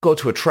go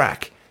to a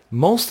track,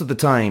 most of the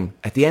time,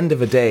 at the end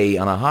of a day,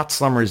 on a hot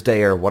summer's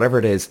day or whatever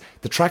it is,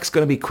 the track's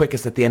going to be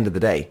quickest at the end of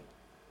the day.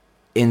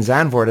 In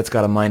Zandvoort, it's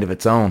got a mind of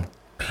its own.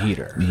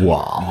 Peter.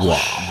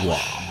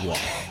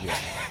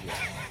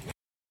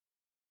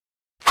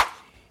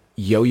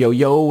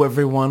 Yo,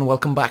 everyone.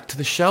 Welcome back to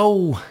the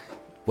show.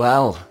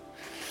 Well,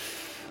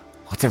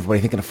 what's everybody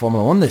thinking of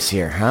Formula 1 this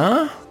year,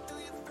 huh?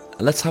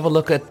 Let's have a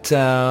look at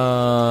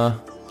the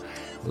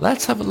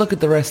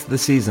rest of the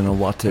season and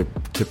what to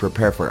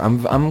prepare for.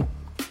 I'm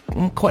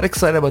quite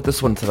excited about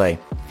this one today.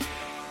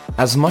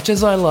 As much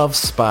as I love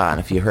Spa, and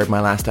if you heard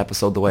my last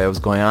episode, the way I was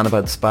going on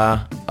about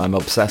Spa, I'm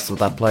obsessed with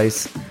that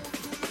place.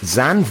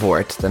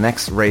 Zandvoort, the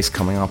next race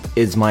coming up,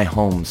 is my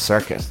home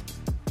circuit.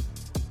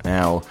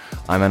 Now,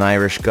 I'm an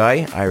Irish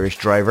guy, Irish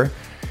driver,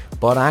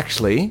 but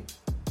actually,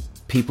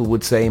 people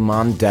would say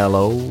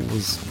Mondello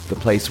was the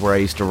place where I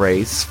used to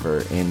race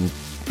in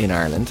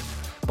Ireland.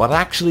 But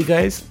actually,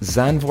 guys,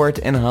 Zandvoort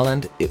in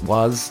Holland, it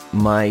was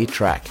my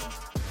track.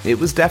 It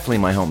was definitely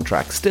my home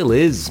track. Still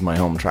is my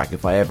home track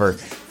if I ever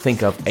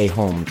think of a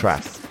home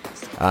track.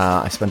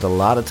 I spent a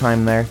lot of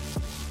time there.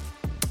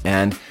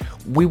 And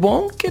we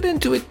won't get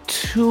into it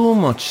too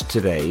much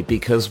today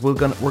because we're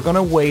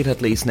gonna wait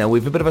at least. Now, we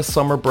have a bit of a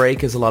summer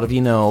break, as a lot of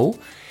you know.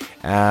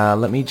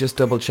 Let me just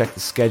double check the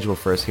schedule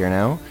first here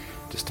now,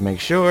 just to make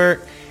sure.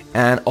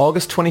 And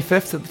August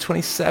 25th to the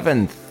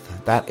 27th,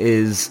 that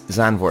is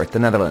Zandvoort, the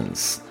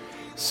Netherlands.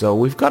 So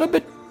we've got a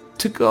bit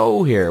to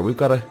go here. We've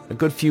got a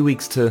good few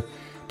weeks to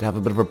have a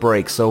bit of a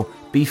break. So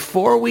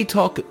before we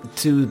get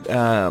to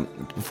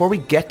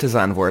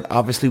Zandvoort,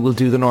 obviously we'll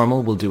do the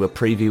normal. We'll do a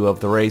preview of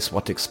the race,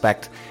 what to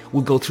expect.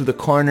 We'll go through the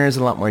corners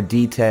in a lot more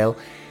detail.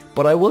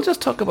 But I will just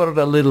talk about it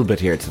a little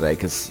bit here today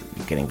because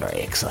I'm getting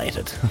very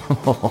excited.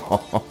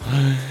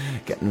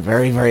 Getting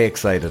very, very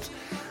excited.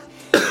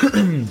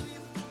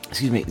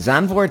 Excuse me.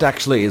 Zandvoort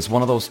actually is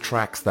one of those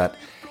tracks that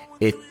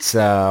it's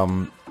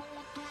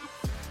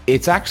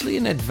actually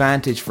an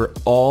advantage for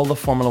all the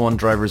Formula 1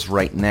 drivers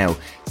right now,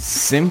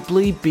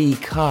 simply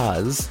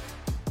because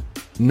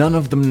none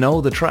of them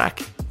know the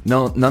track.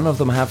 None of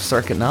them have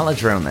circuit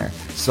knowledge around there.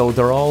 So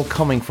they're all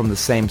coming from the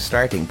same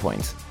starting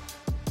point.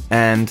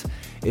 And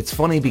it's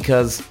funny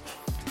because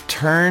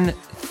turn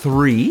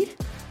 3...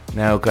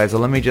 Now, guys,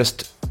 let me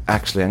just...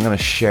 Actually, I'm going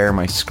to share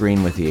my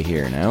screen with you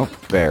here now.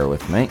 Bear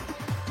with me.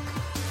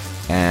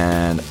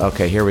 And,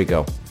 okay, here we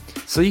go.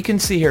 So you can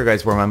see here,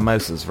 guys, where my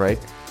mouse is, right?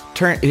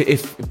 By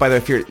the way,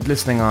 if you're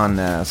listening on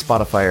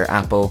Spotify or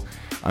Apple,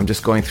 I'm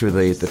just going through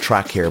the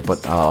track here,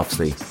 but I'll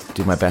obviously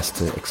do my best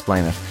to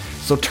explain it.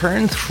 So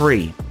turn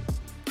 3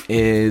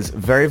 is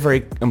very,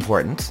 very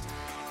important.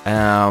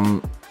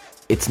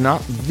 It's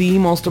not the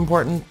most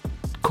important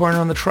corner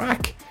on the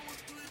track.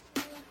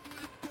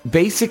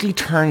 Basically,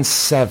 turn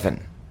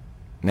 7.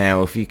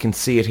 Now, if you can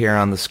see it here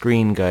on the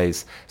screen,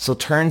 guys. So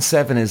turn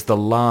 7 is the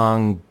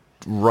long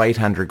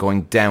right-hander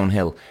going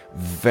downhill.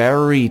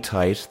 Very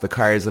tight. The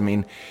cars, I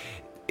mean,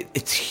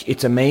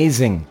 it's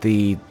amazing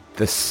the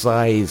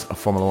size of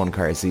Formula 1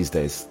 cars these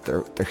days.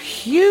 They're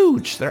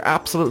huge.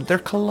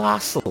 They're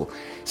colossal.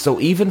 So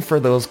even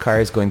for those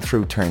cars going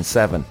through turn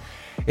 7,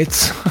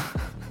 it's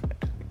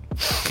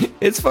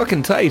it's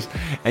fucking tight.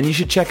 And you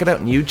should check it out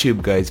on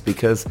YouTube, guys,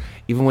 because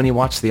even when you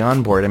watch the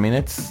onboard, I mean,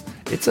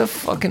 it's a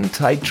fucking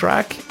tight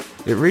track.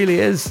 It really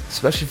is,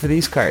 especially for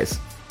these cars.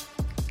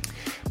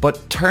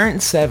 But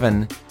turn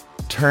 7,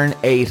 turn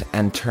 8,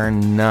 and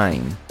turn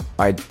 9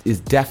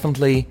 is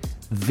definitely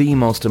the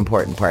most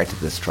important part of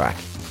this track.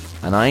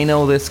 And I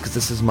know this because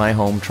this is my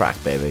home track,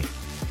 baby.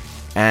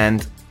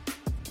 And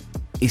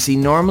you see,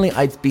 normally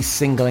I'd be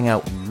singling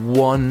out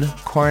one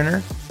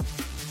corner,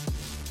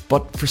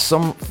 but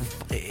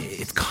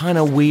it's kind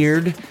of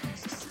weird.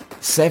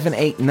 7,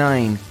 8,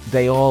 9,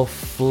 they all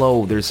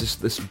flow. There's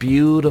this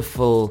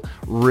beautiful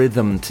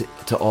rhythm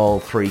to all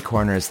three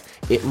corners.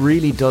 It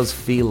really does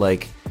feel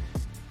like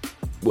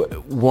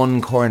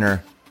one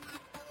corner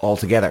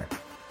altogether.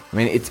 I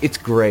mean, it's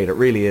great. It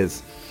really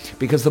is.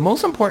 Because the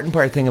most important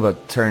thing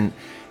about turn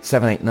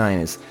 7, 8, 9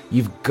 is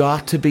you've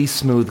got to be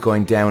smooth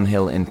going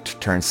downhill in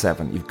turn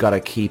 7. You've got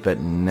to keep it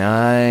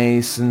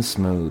nice and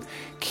smooth.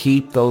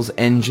 Keep those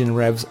engine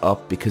revs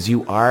up because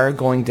you are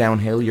going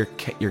downhill. You're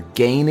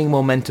gaining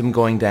momentum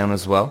going down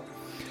as well.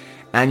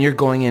 And you're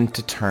going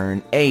into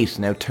turn 8.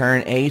 Now,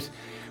 turn 8,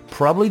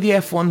 probably the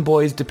F1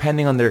 boys,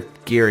 depending on their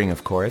gearing,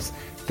 of course,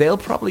 they'll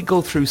probably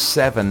go through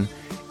 7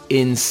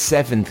 in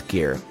 7th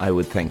gear, I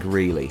would think,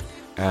 really.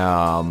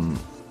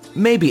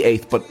 Maybe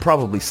 8th, but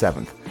probably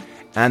 7th.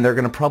 And they're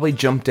going to probably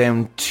jump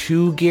down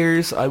 2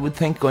 gears, I would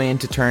think, going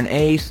into turn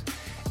 8,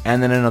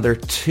 and then another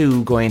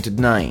 2 going into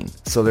 9.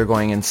 So they're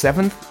going in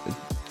 7th,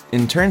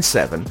 in turn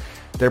 7,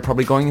 they're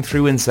probably going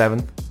through in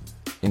 7th.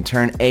 In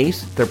turn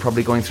 8, they're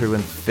probably going through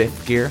in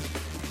 5th gear.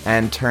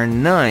 And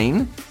turn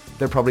 9,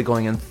 they're probably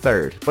going in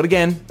 3rd. But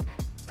again,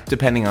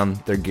 depending on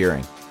their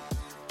gearing.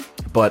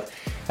 But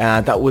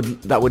that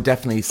would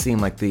definitely seem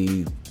like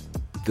the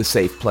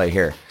safe play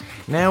here.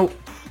 Now,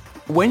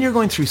 when you're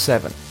going through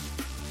 7,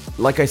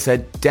 like I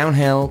said,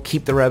 downhill,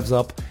 keep the revs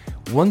up.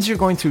 once you're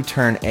going through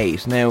turn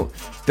 8, now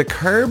the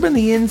curb on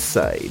the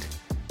inside,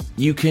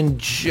 you can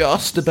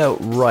just about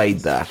ride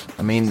that.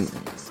 I mean,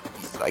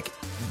 like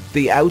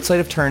the outside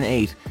of turn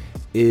 8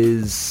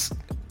 is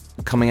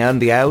coming out on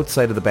the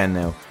outside of the bend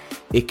now.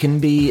 It can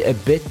be a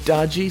bit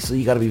dodgy, so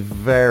you got to be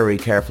very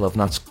careful of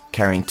not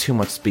carrying too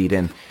much speed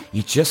in.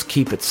 You just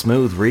keep it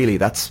smooth, really.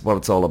 That's what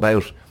it's all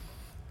about.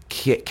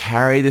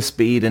 Carry the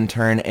speed in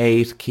turn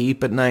 8.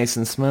 Keep it nice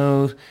and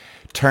smooth.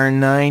 Turn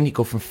 9, you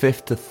go from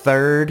 5th to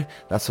 3rd.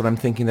 That's what I'm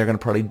thinking they're going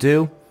to probably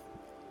do.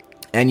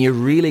 And you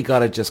really got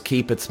to just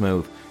keep it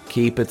smooth.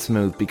 Keep it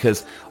smooth,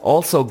 because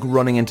also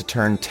running into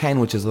turn 10,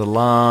 which is a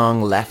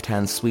long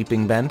left-hand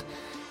sweeping bend,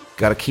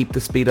 got to keep the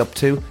speed up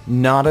too.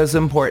 Not as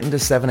important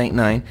as 7, 8,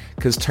 9,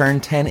 because turn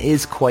 10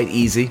 is quite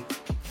easy,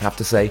 I have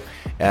to say.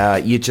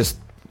 You just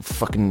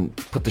fucking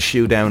put the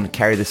shoe down,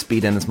 carry the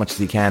speed in as much as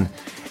you can.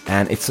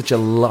 And it's such a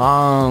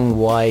long,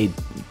 wide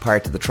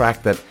part of the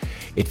track that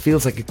it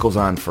feels like it goes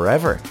on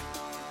forever.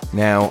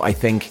 Now, I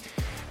think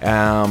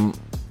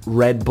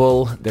Red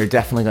Bull, they're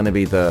definitely going to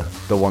be the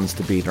ones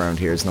to beat around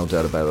here, there's no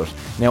doubt about it.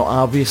 Now,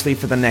 obviously,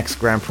 for the next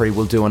Grand Prix,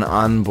 we'll do an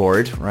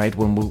onboard, right,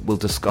 when we'll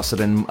discuss it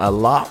in a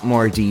lot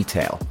more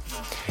detail.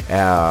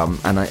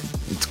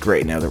 It's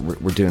great now that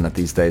we're doing it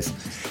these days.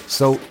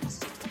 So,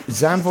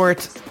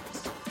 Zandvoort,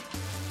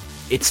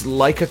 it's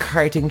like a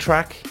karting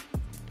track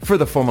for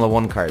the Formula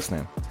 1 cars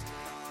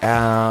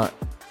now.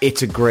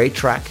 It's a great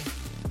track.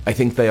 I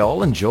think they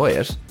all enjoy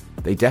it.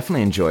 They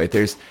definitely enjoy it.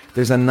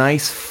 There's a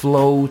nice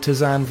flow to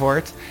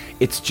Zandvoort.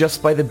 It's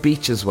just by the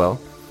beach as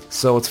well.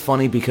 So it's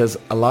funny because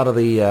a lot of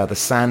the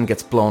sand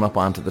gets blown up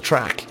onto the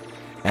track.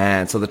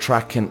 And so the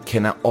track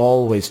can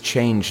always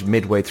change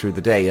midway through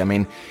the day. I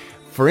mean,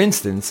 for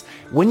instance,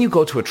 when you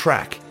go to a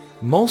track,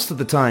 most of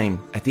the time,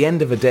 at the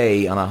end of a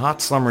day, on a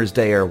hot summer's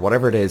day or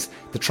whatever it is,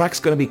 the track's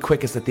going to be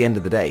quickest at the end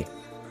of the day.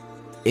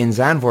 In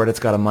Zandvoort, it's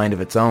got a mind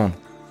of its own.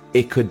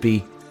 It could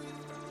be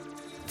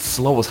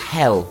slow as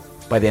hell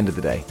by the end of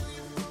the day.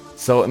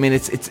 So, I mean,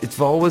 it's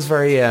always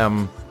very,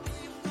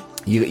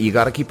 you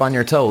got to keep on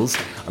your toes.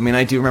 I mean,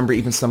 I do remember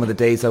even some of the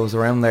days I was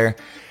around there,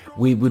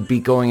 we would be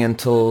going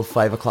until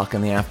 5 o'clock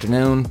in the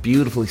afternoon,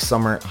 beautifully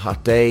summer,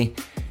 hot day,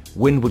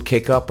 wind would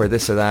kick up or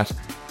this or that,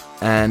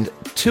 and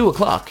 2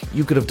 o'clock,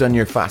 you could have done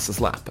your fastest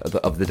lap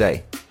of the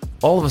day.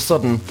 All of a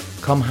sudden,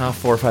 come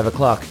 4:30 or 5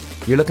 o'clock,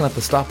 you're looking at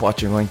the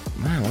stopwatch and going,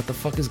 man, what the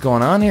fuck is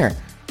going on here?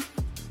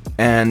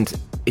 And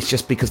it's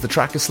just because the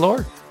track is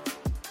slower.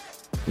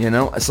 You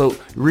know, so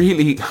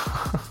really,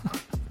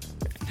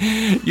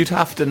 you'd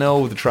have to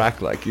know the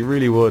track, like, you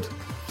really would.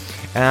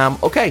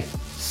 Okay,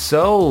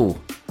 so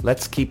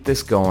let's keep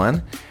this going.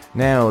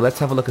 Now, let's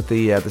have a look at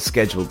the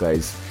schedule,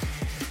 guys.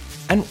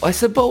 And I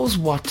suppose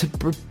what to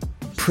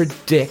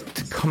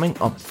predict coming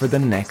up for the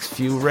next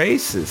few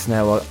races.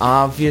 Now,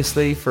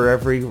 obviously, for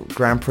every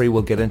Grand Prix,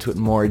 we'll get into it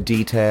in more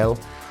detail.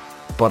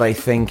 But I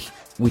think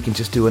we can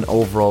just do an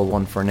overall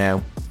one for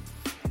now.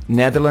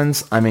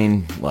 Netherlands, I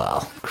mean,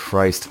 well,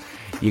 Christ.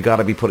 You got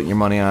to be putting your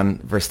money on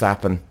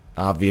Verstappen,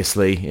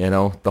 obviously, you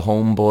know, the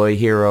homeboy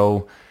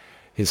hero,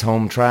 his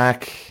home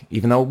track,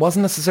 even though it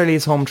wasn't necessarily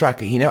his home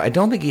track. You know, I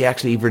don't think he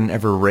actually even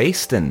ever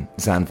raced in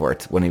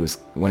Zandvoort when he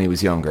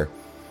was younger.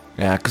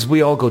 Because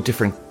we all go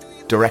different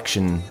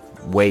direction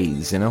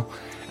ways, you know,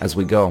 as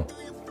we go.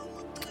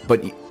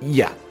 But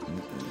yeah,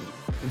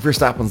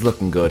 Verstappen's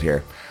looking good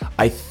here.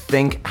 I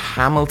think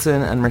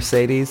Hamilton and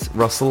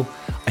Russell,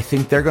 I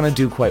think they're going to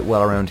do quite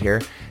well around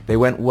here. They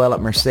went well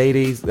at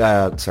Mercedes.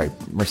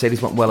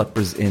 Mercedes went well at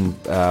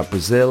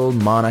Brazil,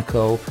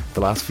 Monaco, the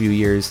last few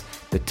years,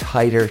 the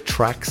tighter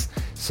tracks.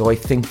 So I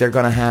think they're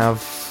going to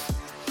have,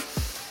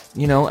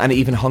 you know, and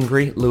even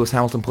Hungary, Lewis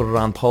Hamilton put it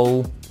on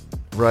pole,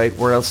 right?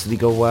 Where else did he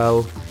go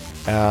well?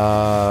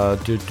 I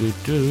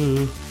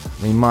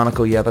mean,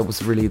 Monaco, yeah, that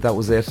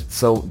was it.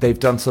 So they've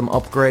done some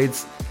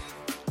upgrades.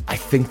 I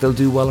think they'll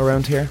do well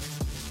around here.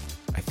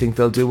 I think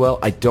they'll do well.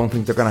 I don't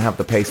think they're going to have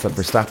the pace that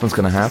Verstappen's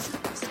going to have.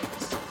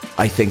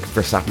 I think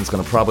Verstappen's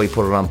going to probably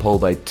put it on pole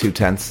by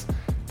 0.2,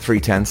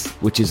 0.3,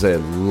 which is a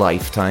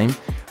lifetime.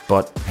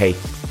 But hey,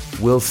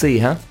 we'll see,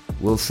 huh?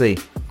 We'll see.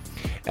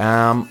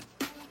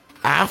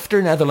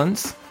 After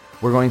Netherlands,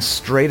 we're going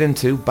straight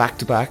into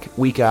back-to-back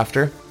week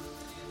after.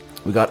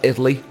 We got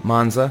Italy,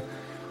 Monza.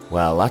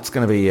 Well, that's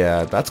going to be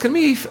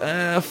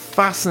a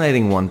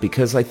fascinating one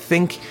because I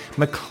think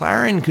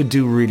McLaren could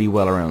do really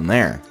well around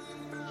there.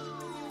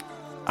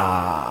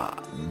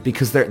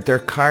 Because their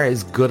car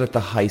is good at the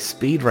high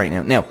speed right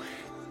now. Now,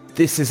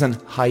 this isn't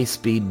high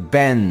speed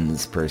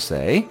bends per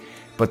se,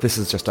 but this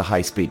is just a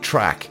high speed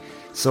track.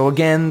 So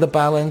again, the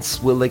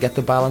balance, will they get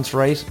the balance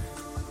right?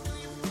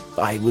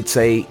 I would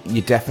say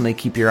you definitely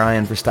keep your eye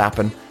on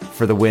Verstappen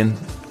for the win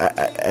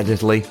at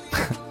Italy.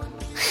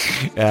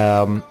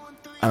 And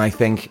I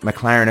think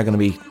McLaren are going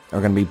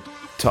to be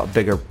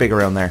big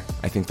around there.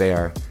 I think they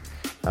are.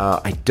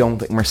 I don't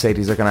think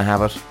Mercedes are going to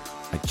have it.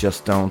 I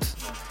just don't.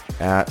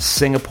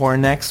 Singapore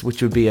next,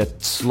 which would be a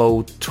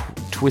slow,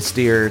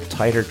 twistier,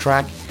 tighter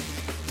track.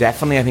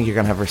 Definitely, I think you're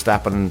going to have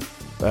Verstappen,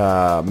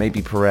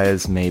 maybe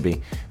Perez,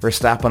 maybe.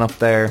 Verstappen up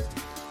there.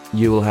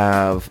 You will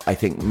have, I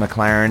think,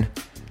 McLaren,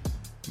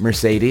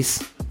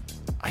 Mercedes.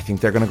 I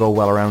think they're going to go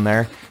well around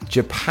there.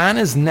 Japan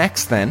is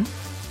next then.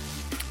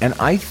 And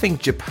I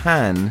think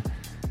Japan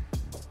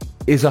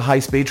is a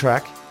high-speed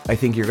track. I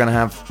think you're going to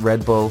have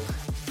Red Bull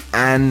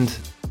and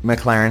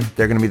McLaren.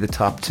 They're going to be the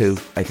top two,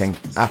 I think.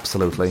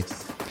 Absolutely.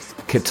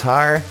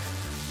 Qatar,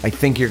 I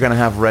think you're going to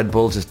have Red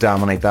Bull just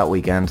dominate that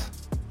weekend.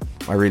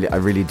 I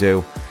really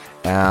do.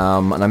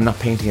 And I'm not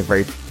painting a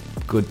very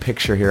good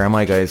picture here, am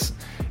I, guys?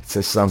 It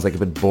just sounds like a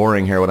bit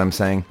boring here, what I'm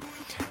saying.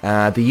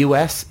 The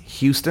US,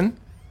 Houston,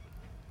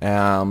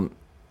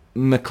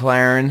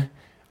 McLaren,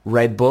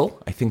 Red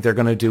Bull. I think they're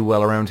going to do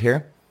well around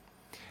here.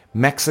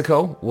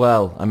 Mexico,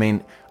 well, I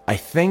mean, I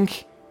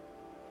think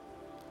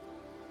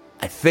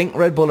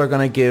Red Bull are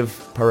going to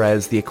give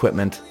Perez the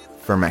equipment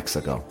for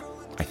Mexico.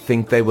 I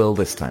think they will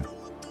this time.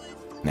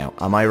 Now,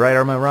 am I right or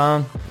am I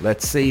wrong?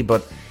 Let's see,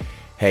 but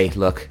hey,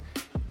 look,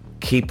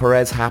 keep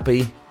Perez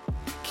happy,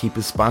 keep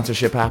his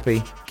sponsorship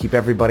happy, keep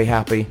everybody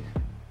happy.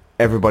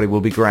 Everybody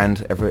will be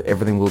grand.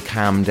 Everything will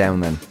calm down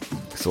then.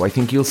 So I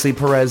think you'll see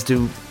Perez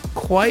do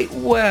quite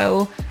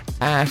well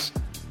at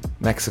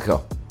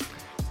Mexico.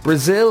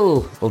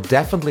 Brazil, well,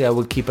 definitely I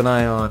would keep an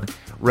eye on.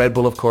 Red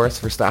Bull, of course,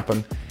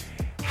 Verstappen.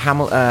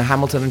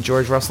 Hamilton and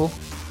George Russell.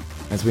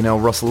 As we know,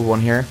 Russell won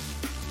here.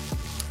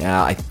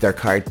 Their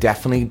car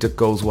definitely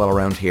goes well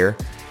around here.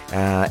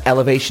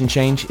 Elevation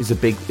change is a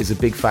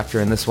big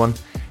factor in this one.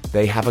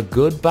 They have a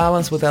good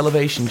balance with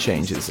elevation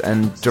changes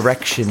and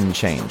direction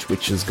change,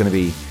 which is going to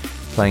be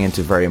playing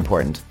into very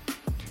important.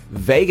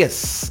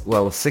 Vegas,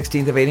 well,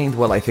 16th of 18th,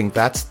 well, I think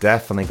that's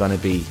definitely going to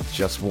be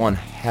just one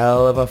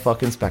hell of a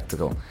fucking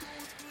spectacle.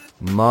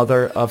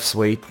 Mother of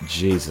sweet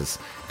Jesus.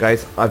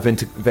 Guys, I've been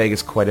to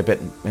Vegas quite a bit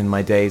in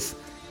my days.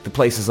 The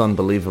place is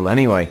unbelievable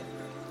anyway.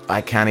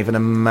 I can't even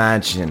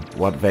imagine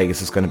what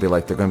Vegas is going to be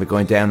like. They're going to be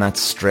going down that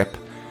strip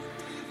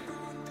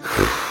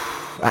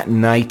at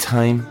night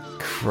time.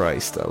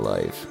 Christ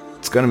alive.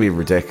 It's going to be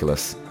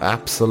ridiculous.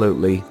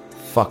 Absolutely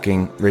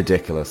fucking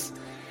ridiculous.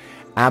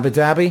 Abu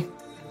Dhabi,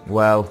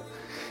 well,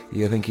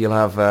 you think you'll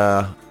have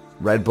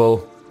Red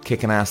Bull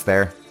kicking ass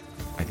there.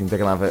 I think they're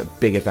going to have a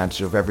big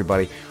advantage of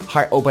everybody.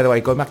 Oh, by the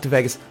way, going back to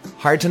Vegas,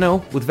 hard to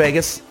know with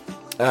Vegas.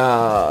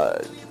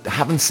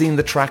 Haven't seen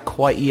the track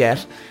quite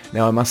yet.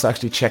 Now, I must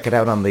actually check it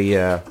out on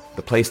the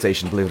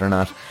PlayStation, believe it or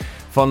not.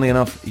 Funnily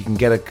enough, you can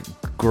get a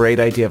great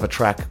idea of a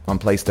track on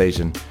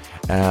PlayStation.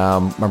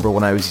 Remember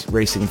when I was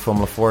racing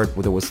Formula 4,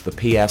 there was the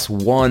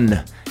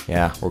PS1.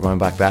 Yeah, we're going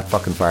back that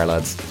fucking far,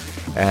 lads.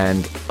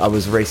 And I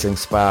was racing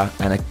Spa,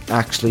 and it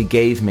actually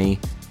gave me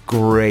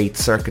great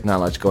circuit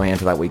knowledge going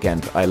into that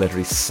weekend. I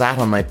literally sat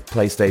on my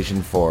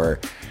PlayStation for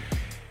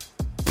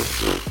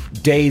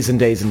days and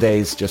days and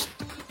days, just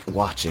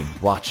watching,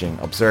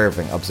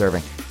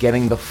 observing,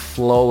 getting the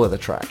flow of the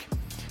track.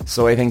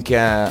 So I think,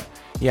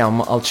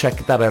 I'll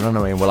check that out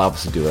anyway, and we'll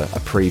obviously do a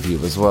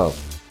preview as well.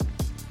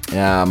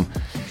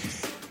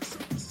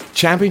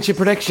 Championship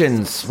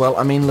predictions. Well,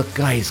 I mean, look,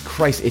 guys,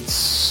 Christ, it's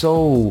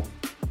so...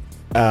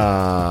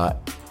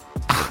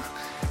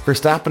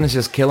 Verstappen is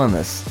just killing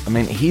this. I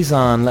mean, he's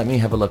on... Let me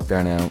have a look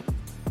there now.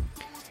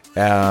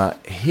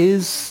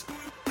 His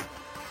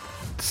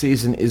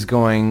season is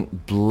going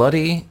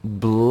bloody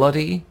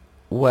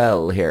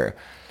well here.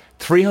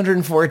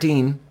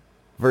 314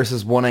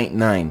 versus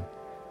 189.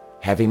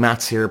 Heavy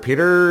maths here,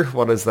 Peter.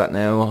 What is that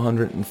now?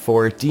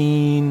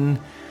 114...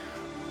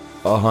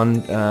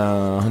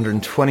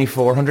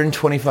 124,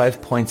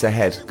 125 points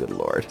ahead. Good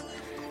lord.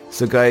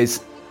 So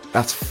guys,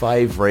 that's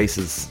 5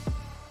 races.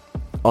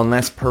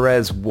 Unless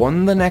Perez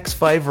won the next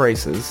 5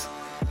 races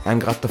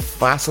and got the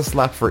fastest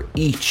lap for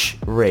each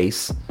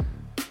race,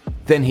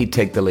 then he'd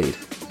take the lead.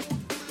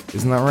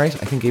 Isn't that right?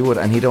 I think he would,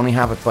 and he'd only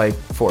have it by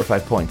 4 or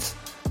 5 points.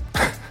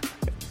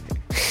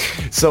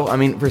 So, I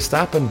mean,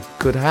 Verstappen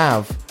could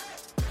have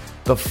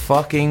the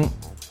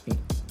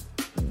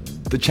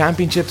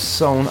championship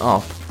sewn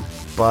up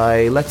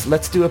by,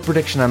 let's do a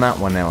prediction on that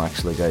one now,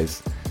 actually,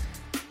 guys.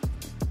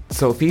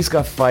 So if he's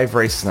got 5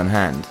 races in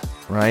hand,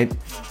 right?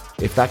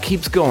 If that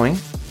keeps going,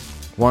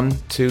 1,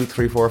 2,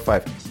 3, 4,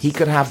 5, he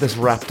could have this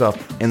wrapped up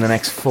in the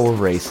next 4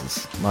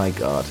 races. My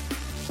God.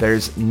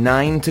 There's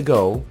 9 to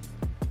go.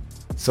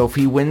 So if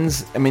he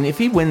wins,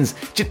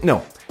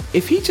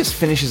 if he just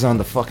finishes on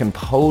the fucking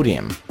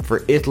podium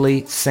for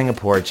Italy,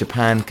 Singapore,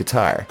 Japan,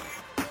 Qatar,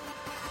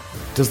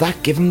 does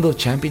that give him the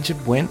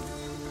championship win?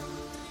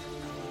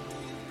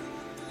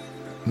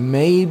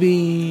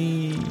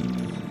 Maybe...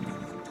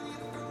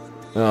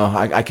 Oh,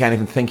 I can't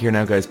even think here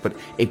now, guys, but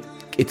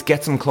it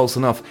gets him close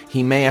enough.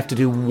 He may have to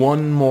do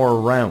one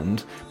more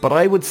round, but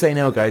I would say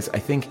now, guys, I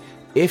think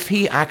if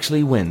he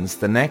actually wins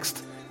the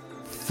next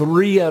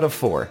 3 out of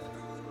 4,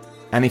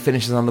 and he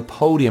finishes on the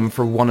podium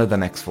for one of the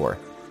next 4,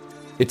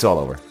 it's all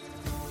over.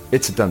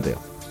 It's a done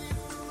deal.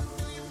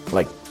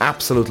 Like,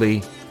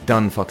 absolutely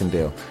done fucking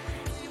deal.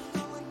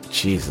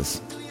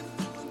 Jesus.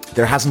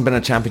 There hasn't been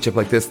a championship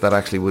like this that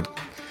actually would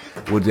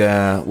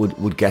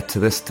get to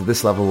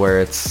this level where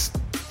it's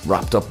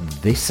wrapped up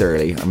this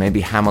early. Or maybe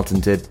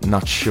Hamilton did,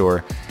 not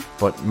sure.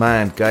 But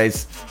man,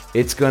 guys,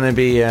 it's going to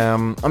be...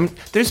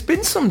 there's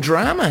been some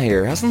drama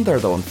here, hasn't there,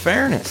 though, in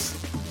fairness?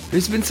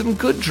 There's been some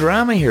good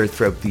drama here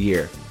throughout the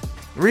year. It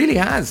really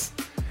has.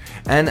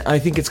 And I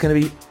think it's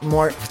going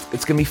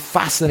to be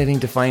fascinating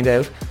to find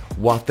out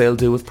what they'll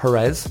do with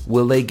Perez.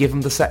 Will they give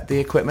him the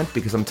equipment?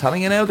 Because I'm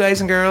telling you now, guys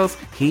and girls,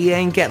 he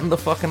ain't getting the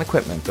fucking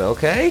equipment,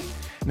 okay?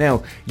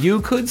 Now, you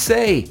could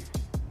say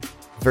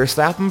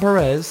Verstappen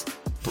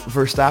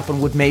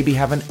would maybe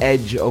have an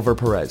edge over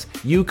Perez.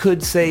 You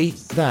could say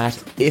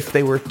that if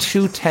they were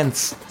 2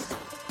 tenths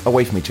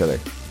away from each other.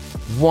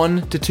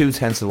 1 to 2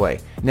 tenths away.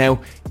 Now,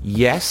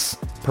 yes,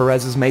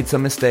 Perez has made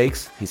some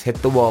mistakes. He's hit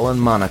the wall in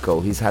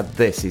Monaco. He's had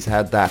this, he's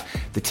had that.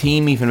 The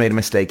team even made a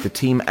mistake. The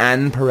team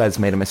and Perez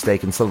made a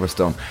mistake in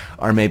Silverstone.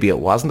 Or maybe it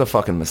wasn't a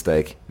fucking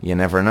mistake. You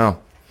never know.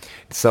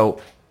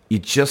 So, you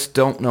just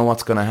don't know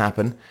what's going to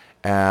happen.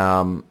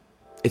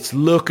 It's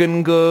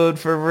looking good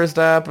for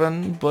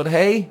Verstappen, but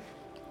hey,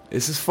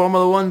 this is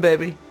Formula 1,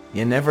 baby.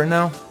 You never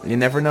know. You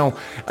never know.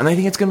 And I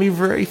think it's going to be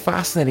very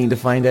fascinating to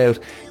find out,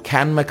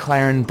 can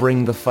McLaren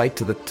bring the fight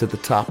to the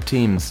top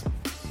teams?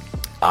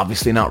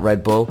 Obviously not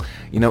Red Bull.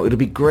 You know, it'll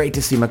be great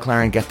to see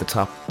McLaren get the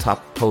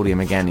top podium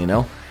again, you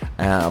know.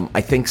 I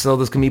think so.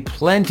 There's going to be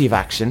plenty of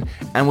action.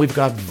 And we've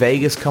got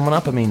Vegas coming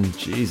up. I mean,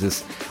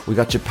 Jesus. We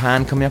got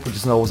Japan coming up, which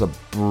is always a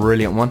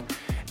brilliant one.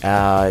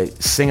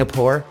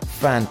 Singapore,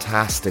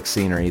 fantastic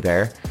scenery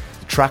there.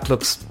 The track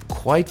looks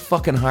quite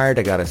fucking hard,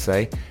 I gotta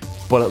say.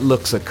 But it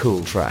looks a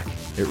cool track.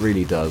 It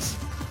really does.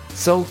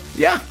 So,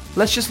 yeah,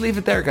 let's just leave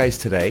it there, guys,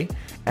 today.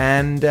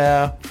 And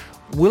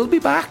we'll be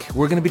back.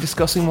 We're going to be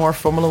discussing more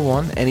Formula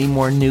 1. Any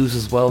more news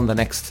as well in the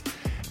next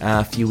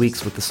few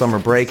weeks with the summer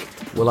break.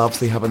 We'll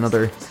obviously have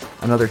another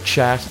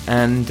chat.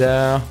 And,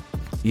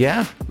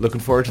 yeah,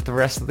 looking forward to the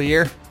rest of the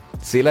year.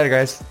 See you later,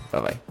 guys.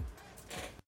 Bye-bye.